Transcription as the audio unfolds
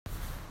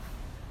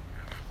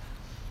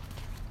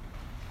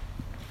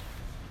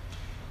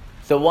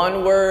The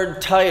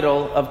one-word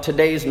title of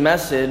today's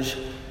message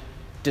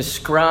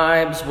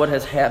describes what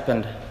has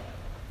happened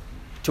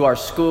to our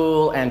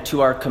school and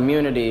to our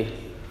community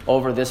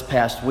over this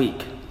past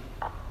week.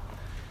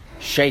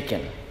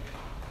 Shaken.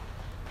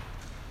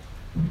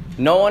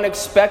 No one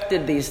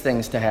expected these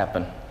things to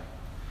happen.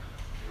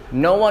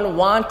 No one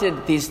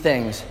wanted these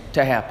things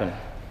to happen.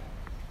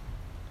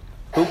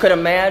 Who could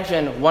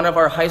imagine one of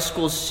our high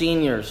school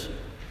seniors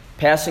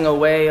passing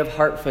away of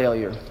heart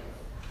failure?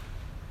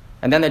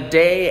 And then the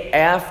day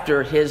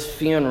after his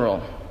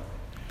funeral,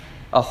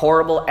 a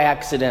horrible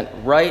accident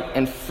right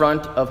in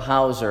front of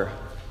Hauser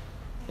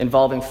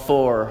involving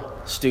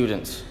 4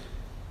 students.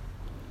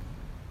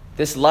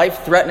 This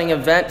life-threatening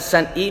event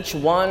sent each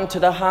one to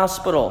the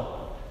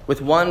hospital,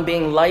 with one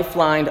being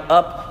lifelined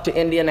up to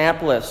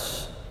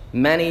Indianapolis,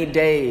 many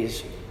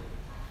days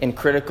in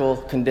critical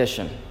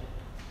condition.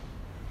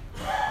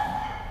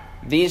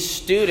 These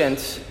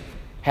students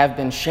have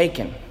been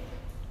shaken.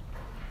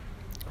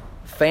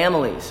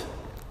 Families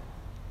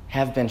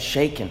have been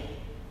shaken.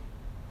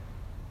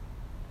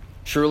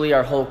 Truly,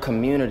 our whole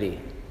community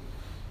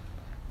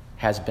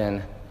has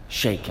been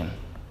shaken.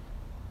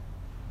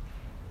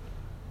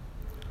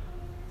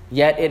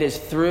 Yet it is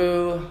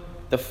through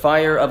the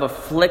fire of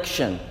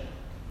affliction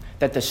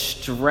that the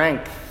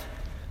strength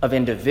of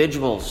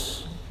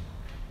individuals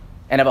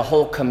and of a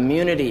whole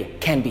community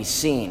can be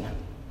seen.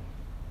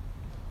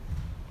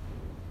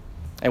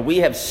 And we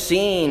have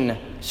seen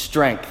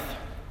strength.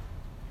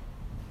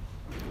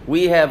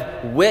 We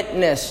have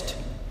witnessed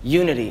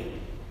unity.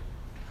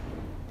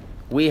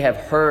 We have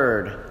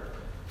heard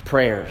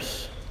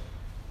prayers.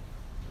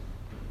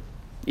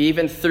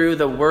 Even through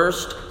the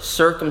worst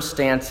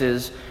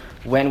circumstances,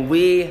 when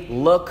we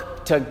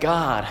look to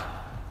God,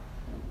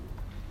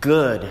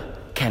 good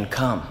can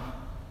come.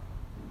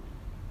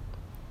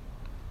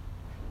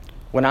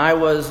 When I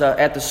was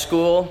at the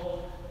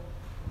school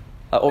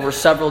over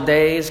several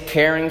days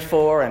caring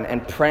for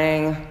and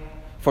praying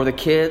for the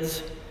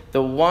kids,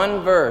 the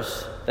one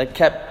verse that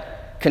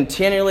kept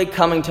continually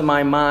coming to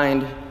my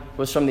mind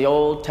was from the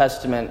Old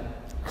Testament,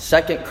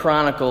 2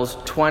 Chronicles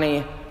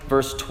 20,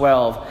 verse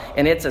 12.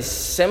 And it's a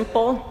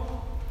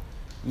simple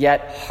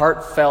yet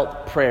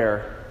heartfelt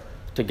prayer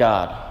to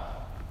God.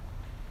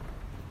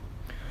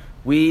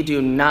 We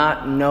do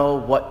not know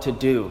what to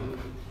do,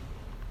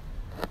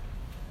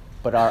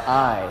 but our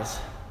eyes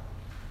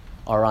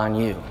are on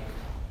you.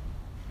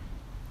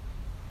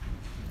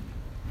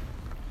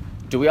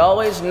 Do we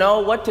always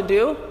know what to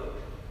do?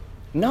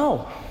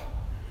 No.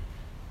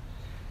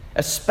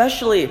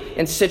 Especially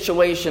in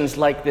situations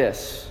like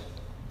this.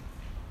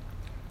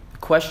 The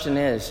question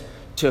is,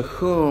 to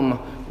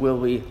whom will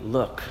we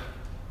look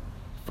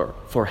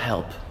for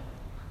help?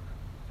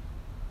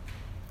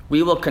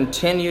 We will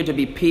continue to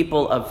be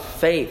people of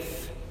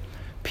faith,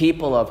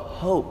 people of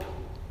hope,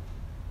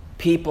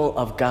 people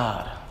of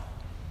God.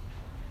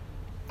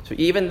 So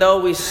even though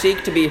we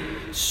seek to be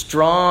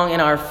strong in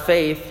our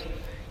faith,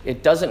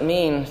 it doesn't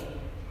mean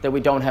that we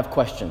don't have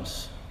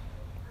questions.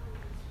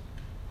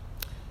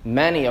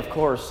 Many, of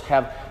course,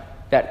 have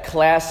that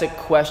classic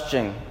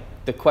question,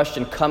 the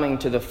question coming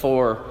to the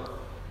fore,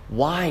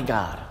 why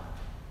God?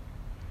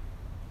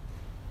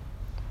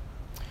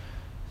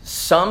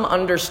 Some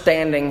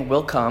understanding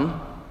will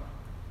come,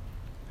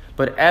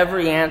 but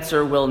every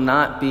answer will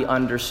not be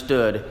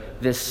understood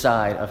this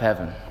side of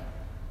heaven.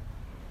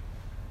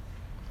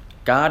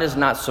 God is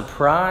not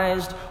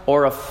surprised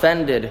or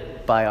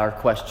offended by our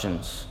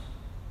questions.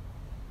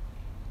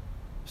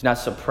 He's not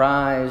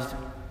surprised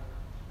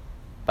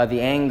by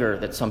the anger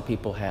that some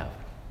people have.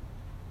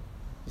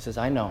 He says,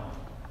 I know.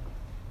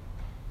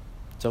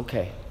 It's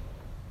okay.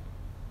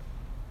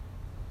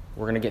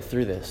 We're going to get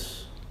through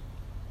this.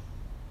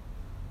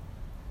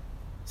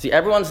 See,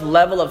 everyone's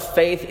level of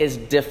faith is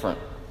different.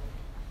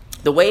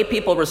 The way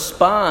people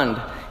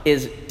respond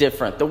is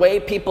different. The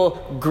way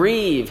people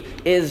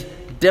grieve is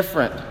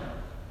different.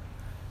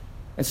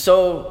 And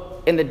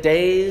so, in the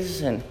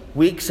days and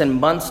weeks and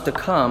months to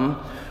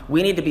come,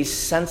 we need to be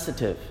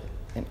sensitive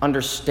and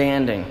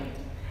understanding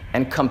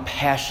and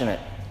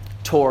compassionate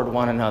toward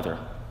one another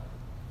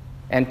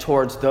and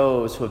towards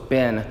those who have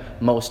been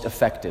most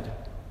affected.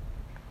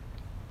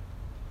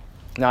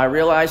 Now, I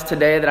realize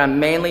today that I'm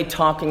mainly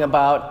talking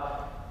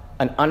about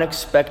an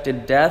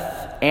unexpected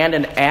death and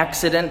an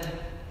accident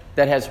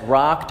that has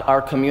rocked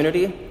our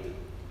community.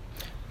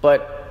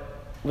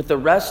 But with the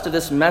rest of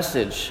this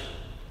message,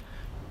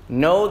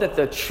 know that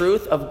the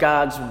truth of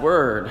God's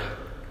word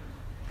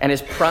and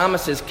his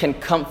promises can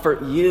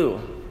comfort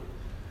you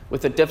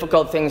with the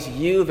difficult things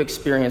you've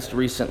experienced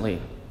recently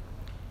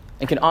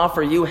and can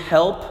offer you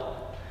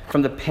help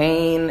from the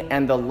pain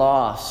and the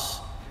loss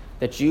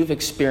that you've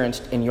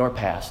experienced in your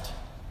past.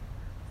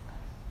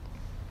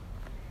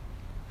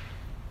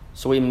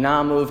 So we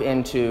now move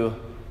into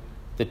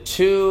the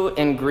 2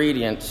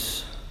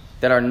 ingredients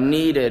that are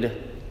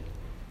needed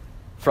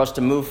for us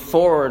to move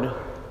forward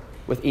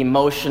with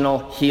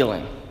emotional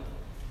healing.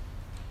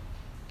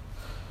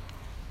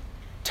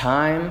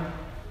 Time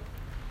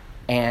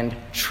and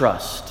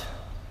trust.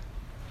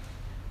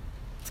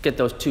 Let's get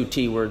those two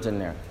T words in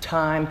there.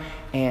 Time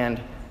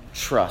and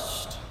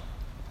trust.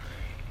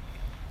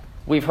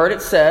 We've heard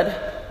it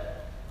said,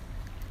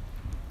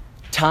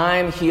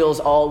 time heals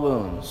all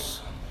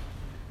wounds.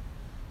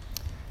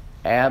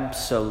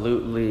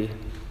 Absolutely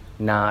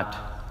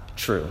not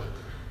true.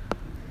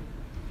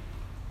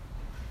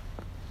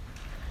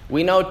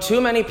 We know too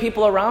many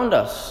people around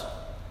us,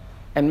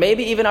 and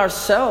maybe even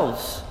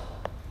ourselves,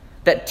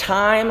 that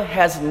time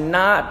has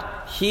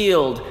not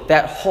healed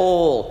that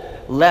hole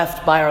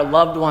left by our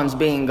loved ones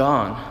being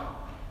gone,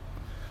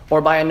 or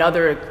by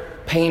another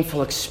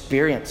painful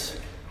experience.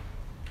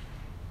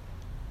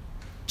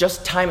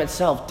 Just time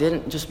itself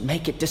didn't just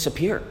make it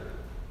disappear.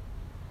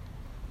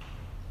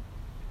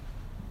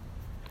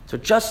 So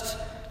just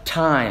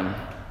time,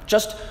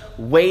 just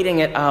waiting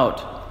it out,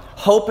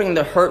 hoping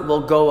the hurt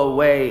will go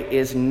away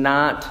is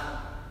not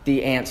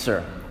the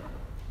answer.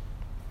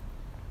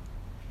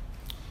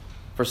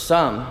 For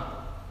some,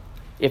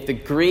 if the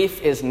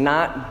grief is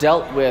not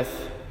dealt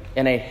with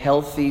in a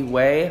healthy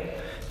way,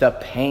 the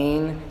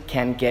pain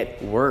can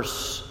get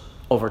worse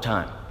over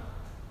time.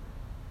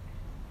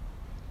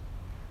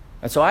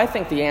 And so I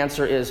think the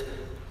answer is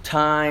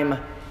time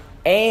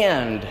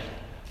and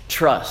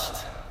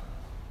trust.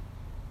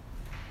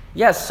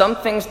 Yes, some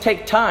things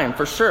take time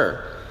for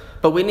sure,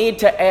 but we need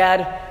to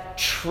add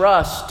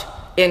trust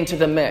into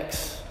the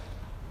mix.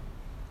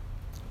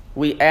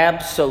 We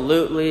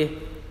absolutely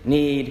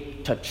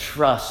need to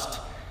trust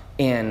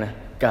in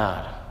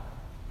God.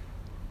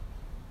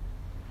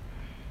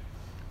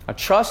 Now,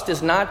 trust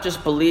is not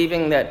just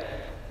believing that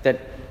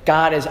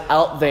God is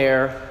out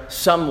there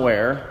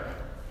somewhere,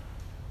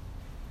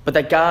 but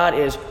that God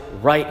is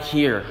right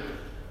here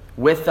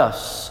with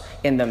us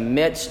in the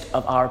midst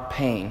of our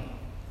pain,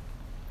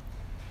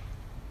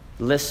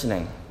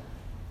 listening,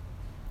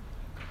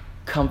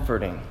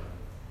 comforting,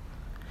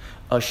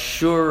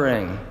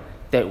 assuring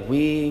that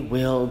we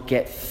will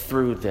get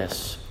through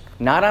this,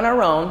 not on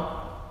our own,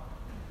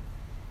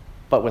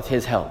 but with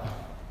His help.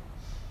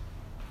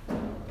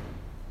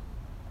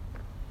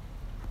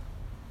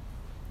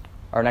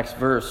 Our next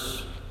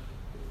verse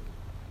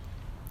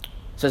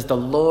says, "The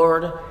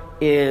Lord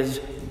is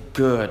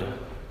good,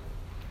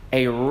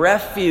 a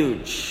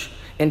refuge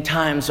in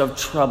times of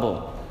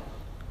trouble.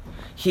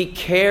 He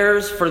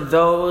cares for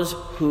those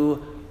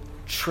who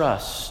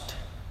trust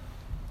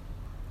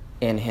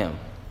in Him."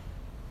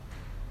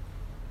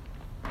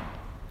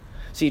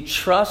 See,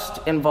 trust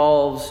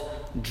involves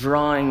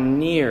drawing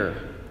near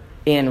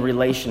in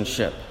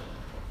relationship.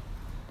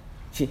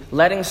 See,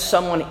 letting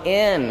someone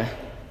in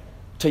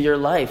to your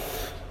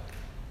life.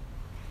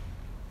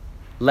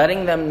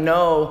 Letting them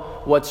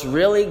know what's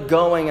really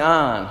going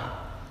on.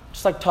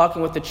 Just like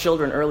talking with the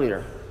children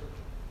earlier.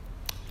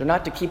 They're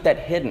not to keep that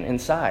hidden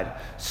inside.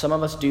 Some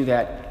of us do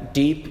that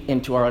deep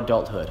into our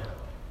adulthood.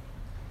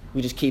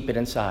 We just keep it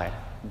inside,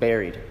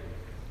 buried.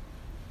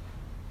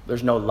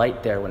 There's no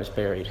light there when it's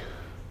buried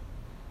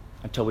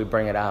until we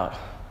bring it out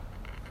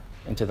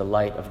into the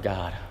light of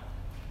God.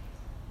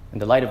 And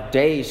the light of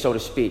day, so to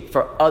speak,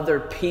 for other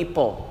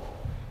people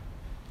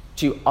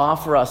to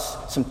offer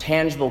us some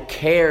tangible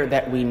care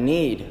that we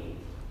need.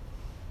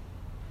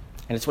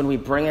 And it's when we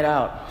bring it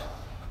out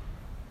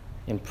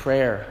in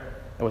prayer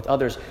and with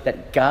others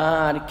that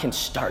God can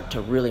start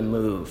to really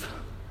move.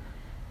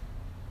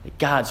 That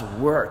God's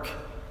work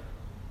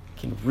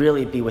can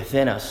really be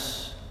within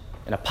us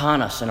and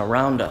upon us and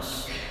around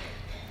us.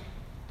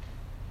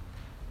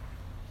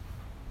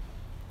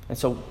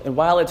 And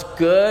while it's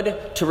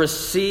good to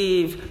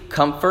receive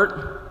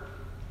comfort,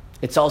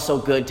 it's also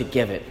good to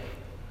give it.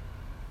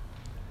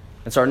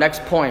 And so our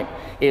next point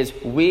is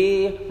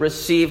we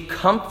receive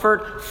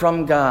comfort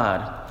from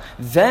God.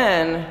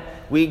 Then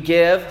we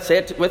give, say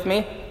it with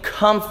me,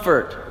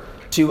 comfort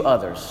to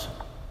others.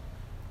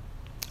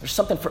 There's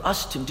something for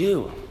us to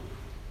do.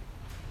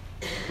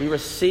 We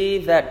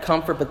receive that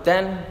comfort, but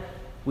then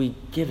we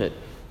give it.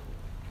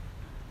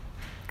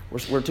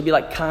 We're to be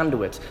like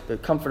conduits. The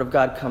comfort of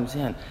God comes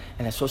in,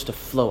 and it's supposed to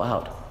flow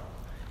out.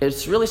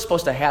 It's really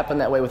supposed to happen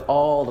that way with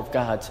all of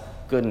God's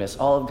goodness,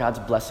 all of God's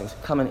blessings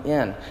coming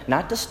in,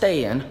 not to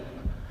stay in,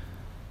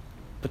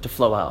 but to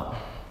flow out.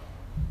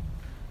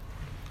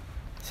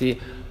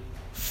 See,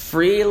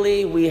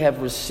 freely we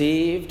have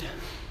received,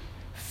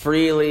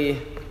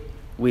 freely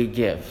we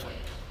give.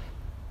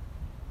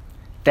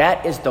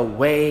 That is the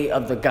way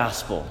of the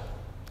gospel.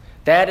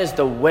 That is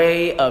the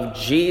way of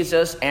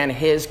Jesus and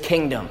His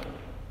kingdom,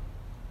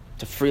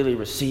 to freely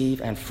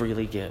receive and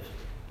freely give.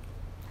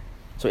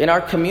 So in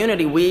our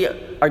community, we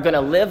are going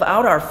to live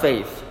out our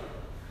faith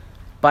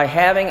by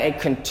having a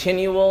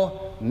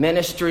continual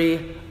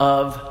ministry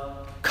of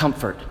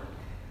comfort.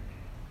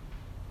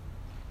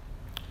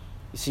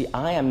 You see,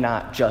 I am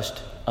not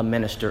just a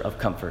minister of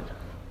comfort.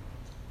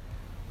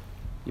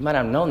 You might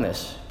not have known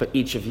this, but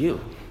each of you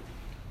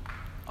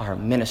are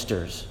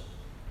ministers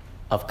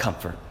of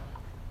comfort.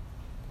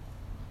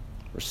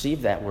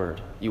 Receive that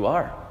word. You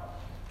are.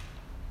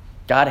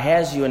 God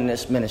has you in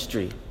this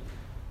ministry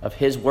of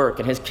His work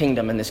and His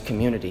kingdom in this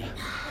community.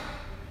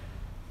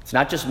 It's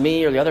not just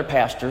me or the other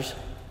pastors.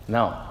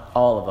 No,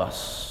 all of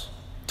us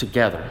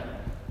together.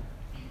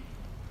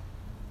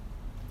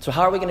 So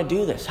how are we going to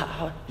do this?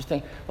 How you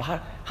think, well,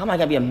 how am I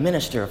going to be a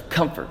minister of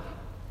comfort?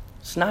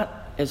 It's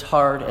not as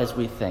hard as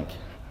we think.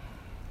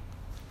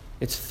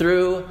 It's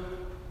through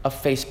a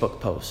Facebook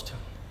post,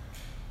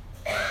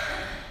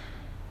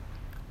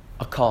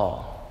 a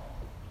call,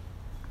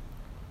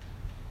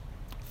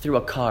 through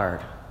a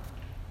card,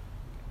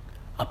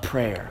 a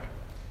prayer,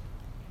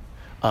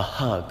 a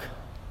hug,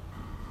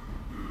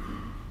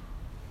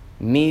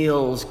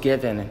 meals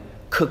given,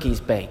 cookies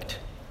baked.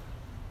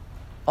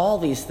 All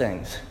these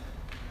things,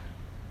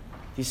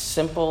 these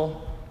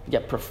simple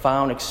yet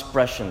profound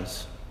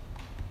expressions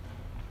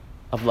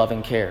of love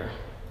and care.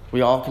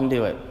 We all can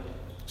do it.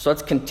 So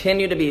let's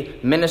continue to be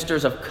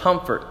ministers of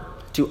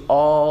comfort to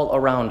all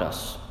around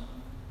us.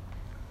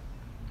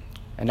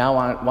 And now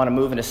I want to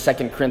move into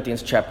 2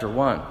 Corinthians chapter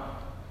 1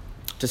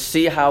 to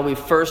see how we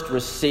first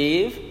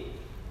receive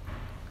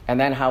and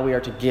then how we are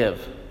to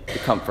give the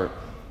comfort.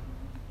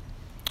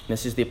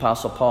 This is the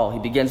Apostle Paul. He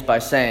begins by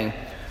saying,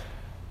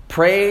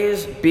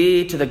 "Praise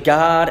be to the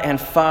God and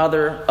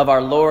Father of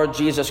our Lord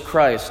Jesus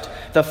Christ,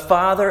 the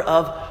Father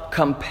of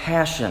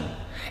compassion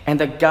and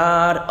the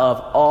God of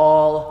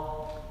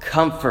all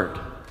comfort,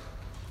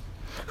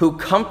 who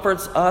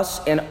comforts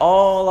us in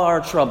all our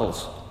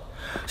troubles,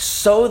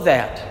 so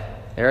that,"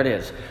 there it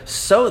is,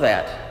 "so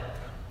that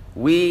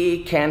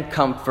we can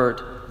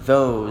comfort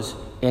those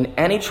in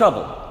any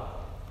trouble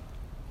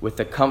with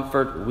the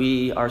comfort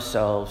we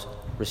ourselves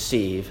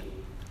receive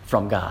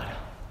from God.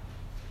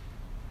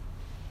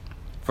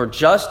 For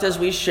just as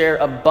we share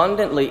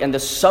abundantly in the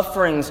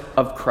sufferings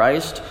of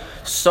Christ,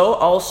 so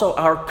also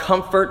our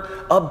comfort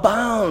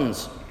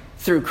abounds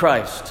through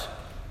Christ."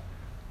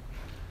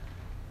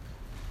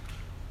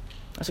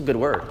 That's a good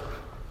word.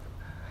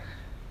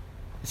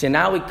 See,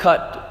 now we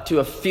cut to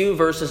a few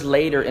verses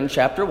later in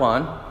chapter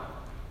 1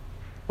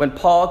 when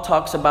Paul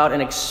talks about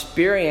an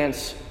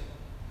experience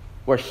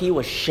where he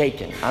was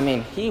shaken. I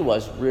mean, he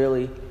was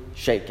really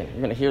shaken. You're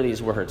going to hear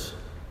these words.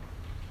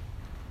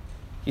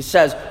 He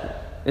says,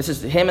 this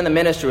is him in the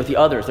ministry with the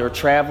others. They were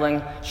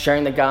traveling,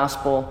 sharing the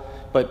gospel,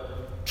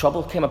 but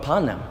trouble came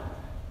upon them.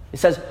 He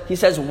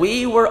says,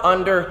 "We were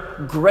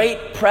under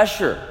great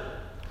pressure,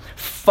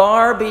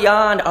 far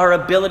beyond our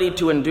ability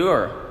to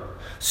endure,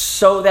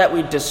 so that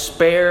we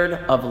despaired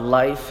of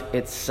life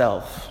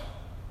itself.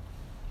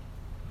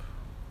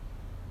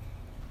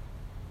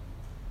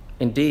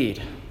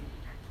 Indeed,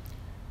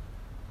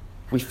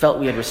 we felt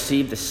we had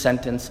received the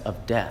sentence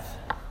of death.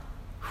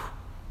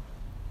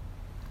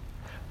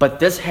 But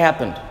this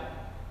happened,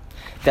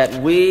 that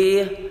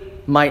we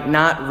might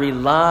not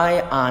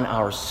rely on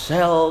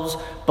ourselves,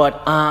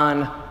 but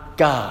on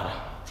God,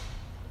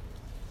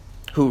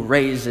 who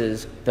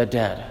raises the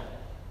dead.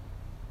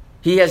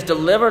 He has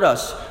delivered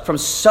us from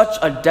such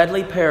a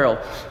deadly peril,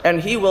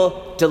 and he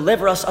will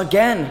deliver us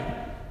again.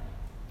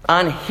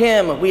 On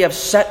him we have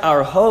set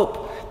our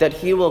hope that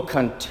he will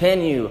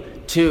continue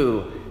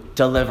to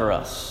deliver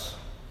us."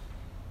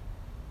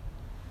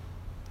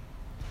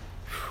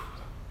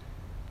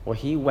 Well,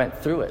 he went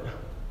through it.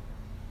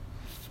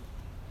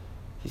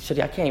 He said,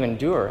 "I can't even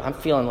endure. I'm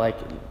feeling like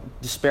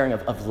despairing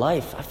of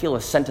life. I feel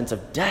a sentence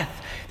of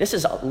death. This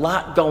is a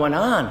lot going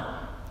on."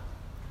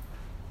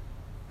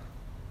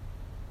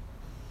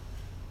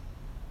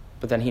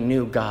 But then he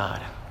knew God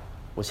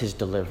was his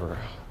deliverer,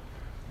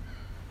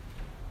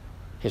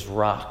 his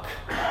rock,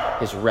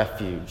 his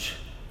refuge,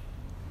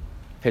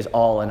 his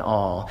all in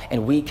all.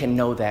 And we can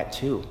know that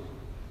too.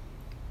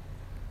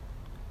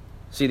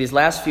 See, these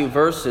last few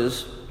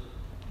verses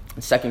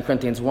in 2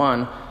 Corinthians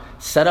 1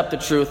 set up the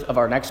truth of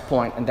our next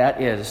point, and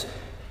that is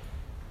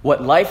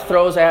what life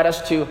throws at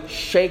us to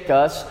shake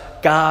us,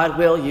 God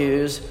will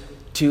use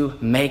to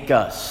make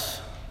us.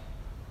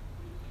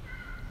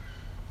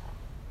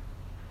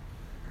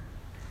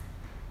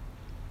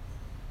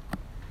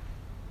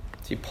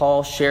 See,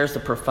 Paul shares the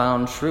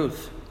profound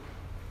truth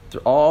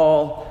through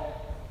all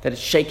that had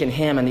shaken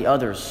him and the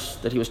others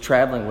that he was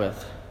traveling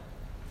with.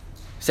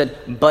 He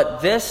said,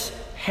 but this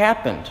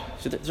happened.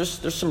 So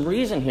there's some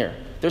reason here.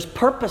 There's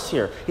purpose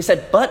here. He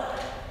said,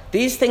 but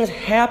these things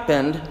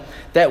happened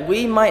that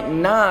we might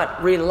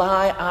not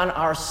rely on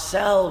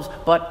ourselves,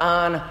 but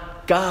on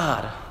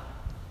God.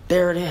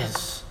 There it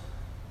is.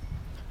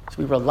 So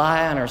we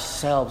rely on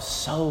ourselves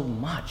so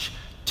much,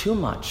 too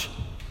much.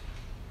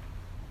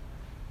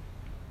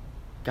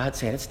 God's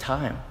saying it's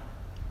time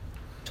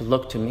to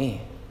look to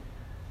me,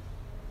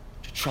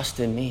 to trust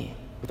in me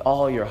with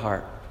all your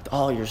heart, with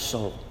all your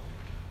soul.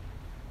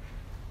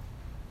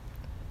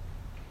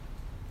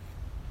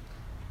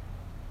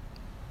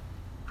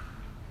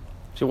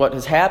 So what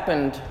has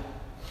happened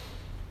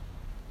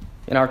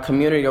in our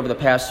community over the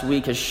past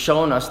week has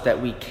shown us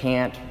that we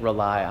can't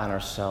rely on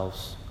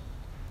ourselves.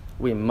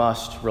 We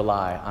must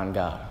rely on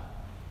God.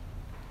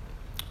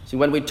 See,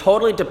 when we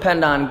totally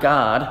depend on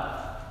God,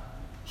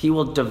 He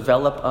will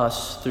develop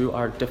us through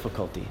our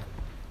difficulty.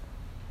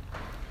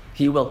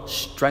 He will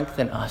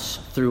strengthen us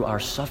through our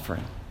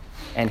suffering,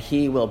 and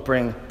He will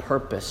bring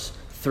purpose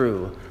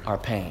through our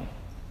pain.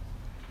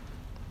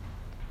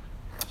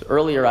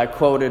 Earlier, I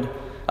quoted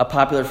a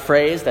popular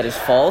phrase that is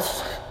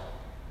false.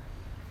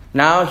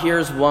 Now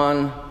here's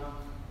one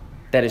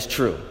that is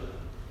true.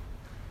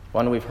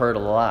 One we've heard a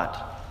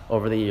lot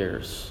over the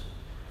years.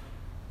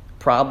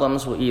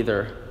 Problems will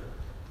either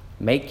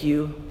make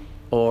you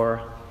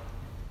or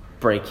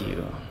break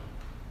you.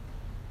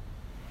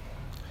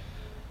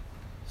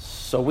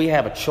 So we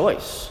have a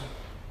choice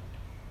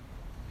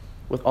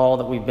with all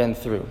that we've been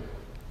through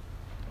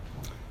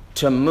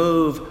to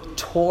move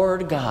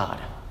toward God,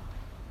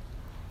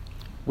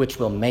 which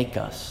will make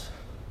us,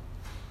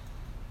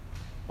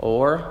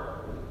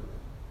 or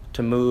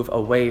to move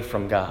away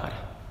from God,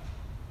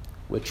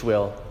 which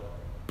will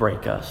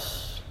break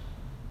us.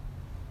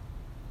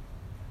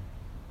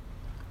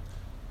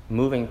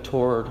 Moving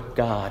toward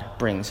God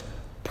brings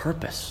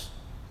purpose.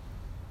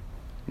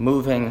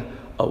 Moving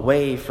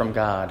away from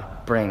God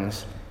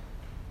brings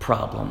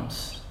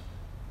problems.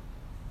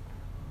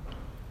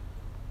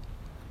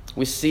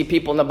 We see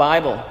people in the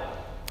Bible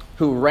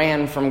who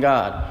ran from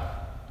God,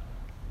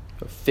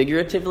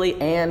 figuratively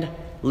and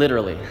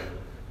literally.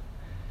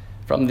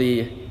 From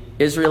the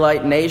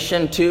Israelite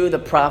nation to the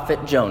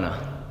prophet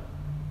Jonah.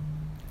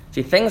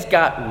 See, things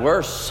got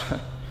worse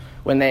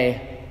when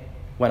they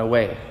went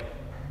away.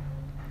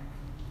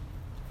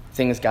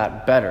 Things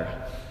got better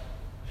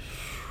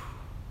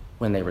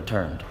when they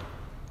returned.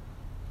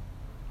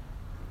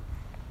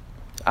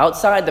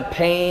 Outside the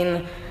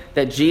pain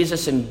that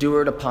Jesus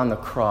endured upon the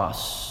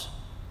cross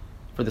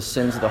for the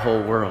sins of the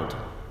whole world,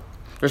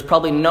 there's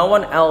probably no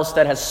one else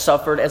that has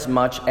suffered as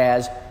much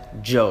as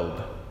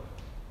Job.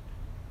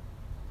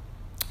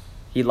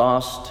 He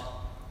lost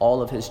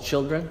all of his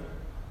children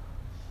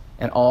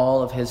and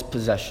all of his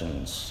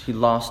possessions. He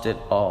lost it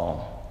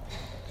all.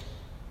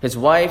 His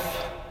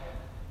wife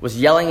was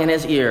yelling in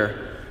his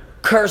ear,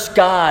 "Curse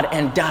God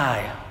and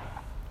die."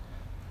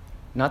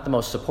 Not the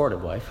most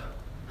supportive wife.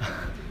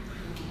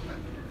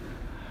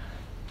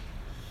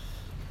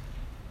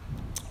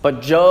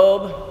 But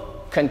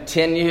Job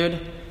continued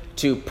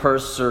to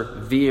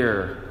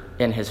persevere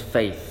in his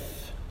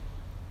faith.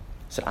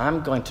 He said,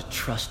 "I'm going to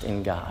trust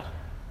in God."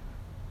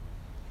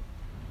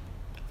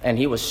 And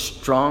he was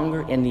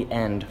stronger in the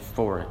end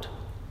for it.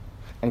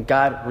 And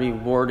God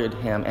rewarded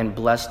him and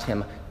blessed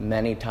him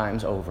many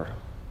times over.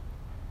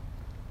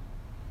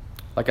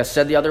 Like I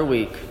said the other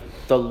week,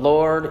 the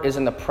Lord is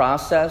in the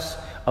process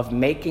of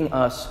making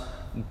us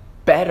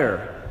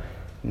better,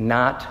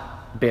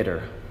 not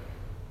bitter.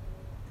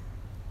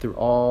 Through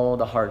all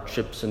the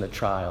hardships and the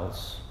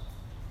trials,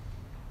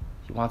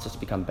 He wants us to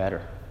become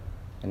better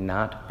and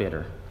not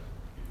bitter.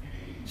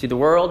 See, the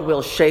world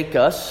will shake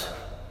us,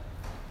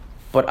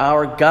 but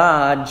our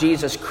God,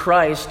 Jesus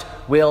Christ,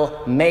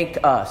 will make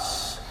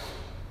us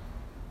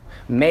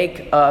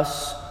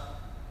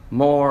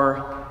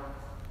more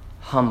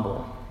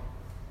humble,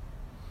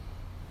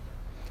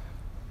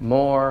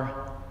 more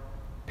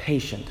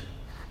patient,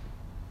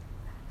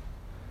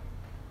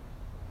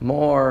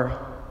 more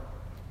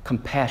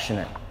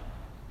compassionate,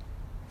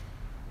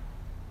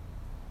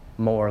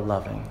 more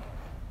loving.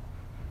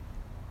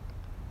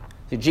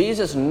 See,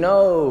 Jesus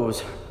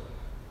knows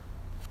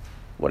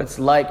what it's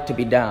like to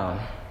be down.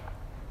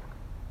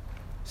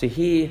 See,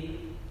 He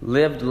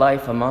lived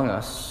life among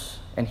us,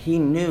 and He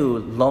knew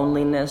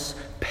loneliness,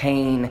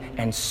 pain,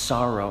 and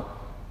sorrow.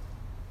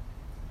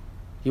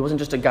 He wasn't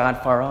just a God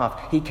far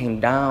off. He came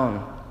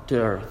down to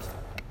earth.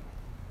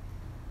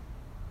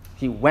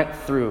 He went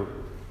through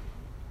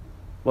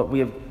what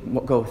we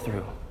go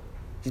through.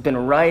 He's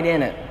been right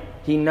in it.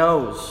 He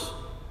knows.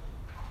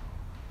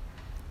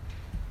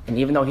 And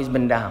even though He's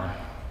been down,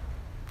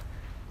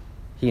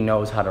 He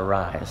knows how to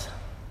rise.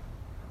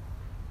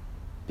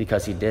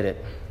 Because He did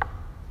it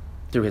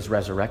through His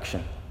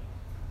resurrection.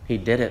 He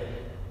did it.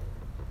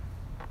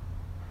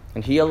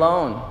 And He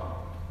alone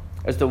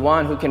is the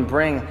one who can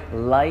bring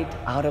light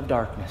out of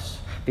darkness.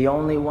 The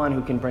only one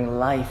who can bring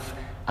life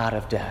out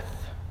of death.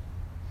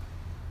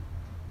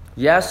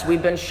 Yes,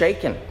 we've been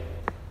shaken.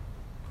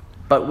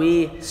 But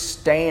we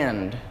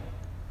stand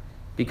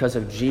because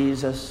of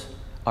Jesus,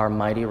 our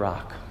mighty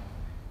rock.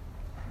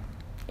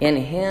 In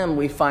Him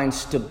we find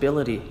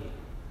stability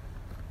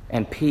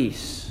and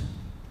peace.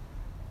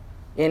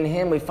 In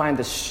Him we find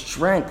the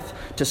strength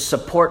to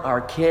support our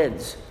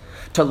kids,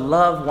 to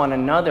love one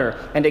another,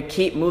 and to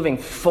keep moving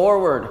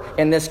forward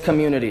in this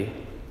community.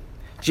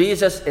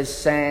 Jesus is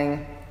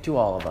saying to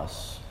all of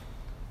us,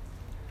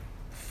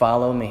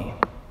 "Follow me,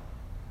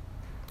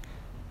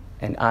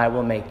 and I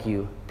will make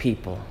you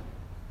people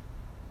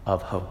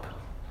of hope."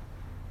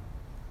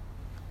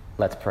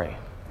 Let's pray.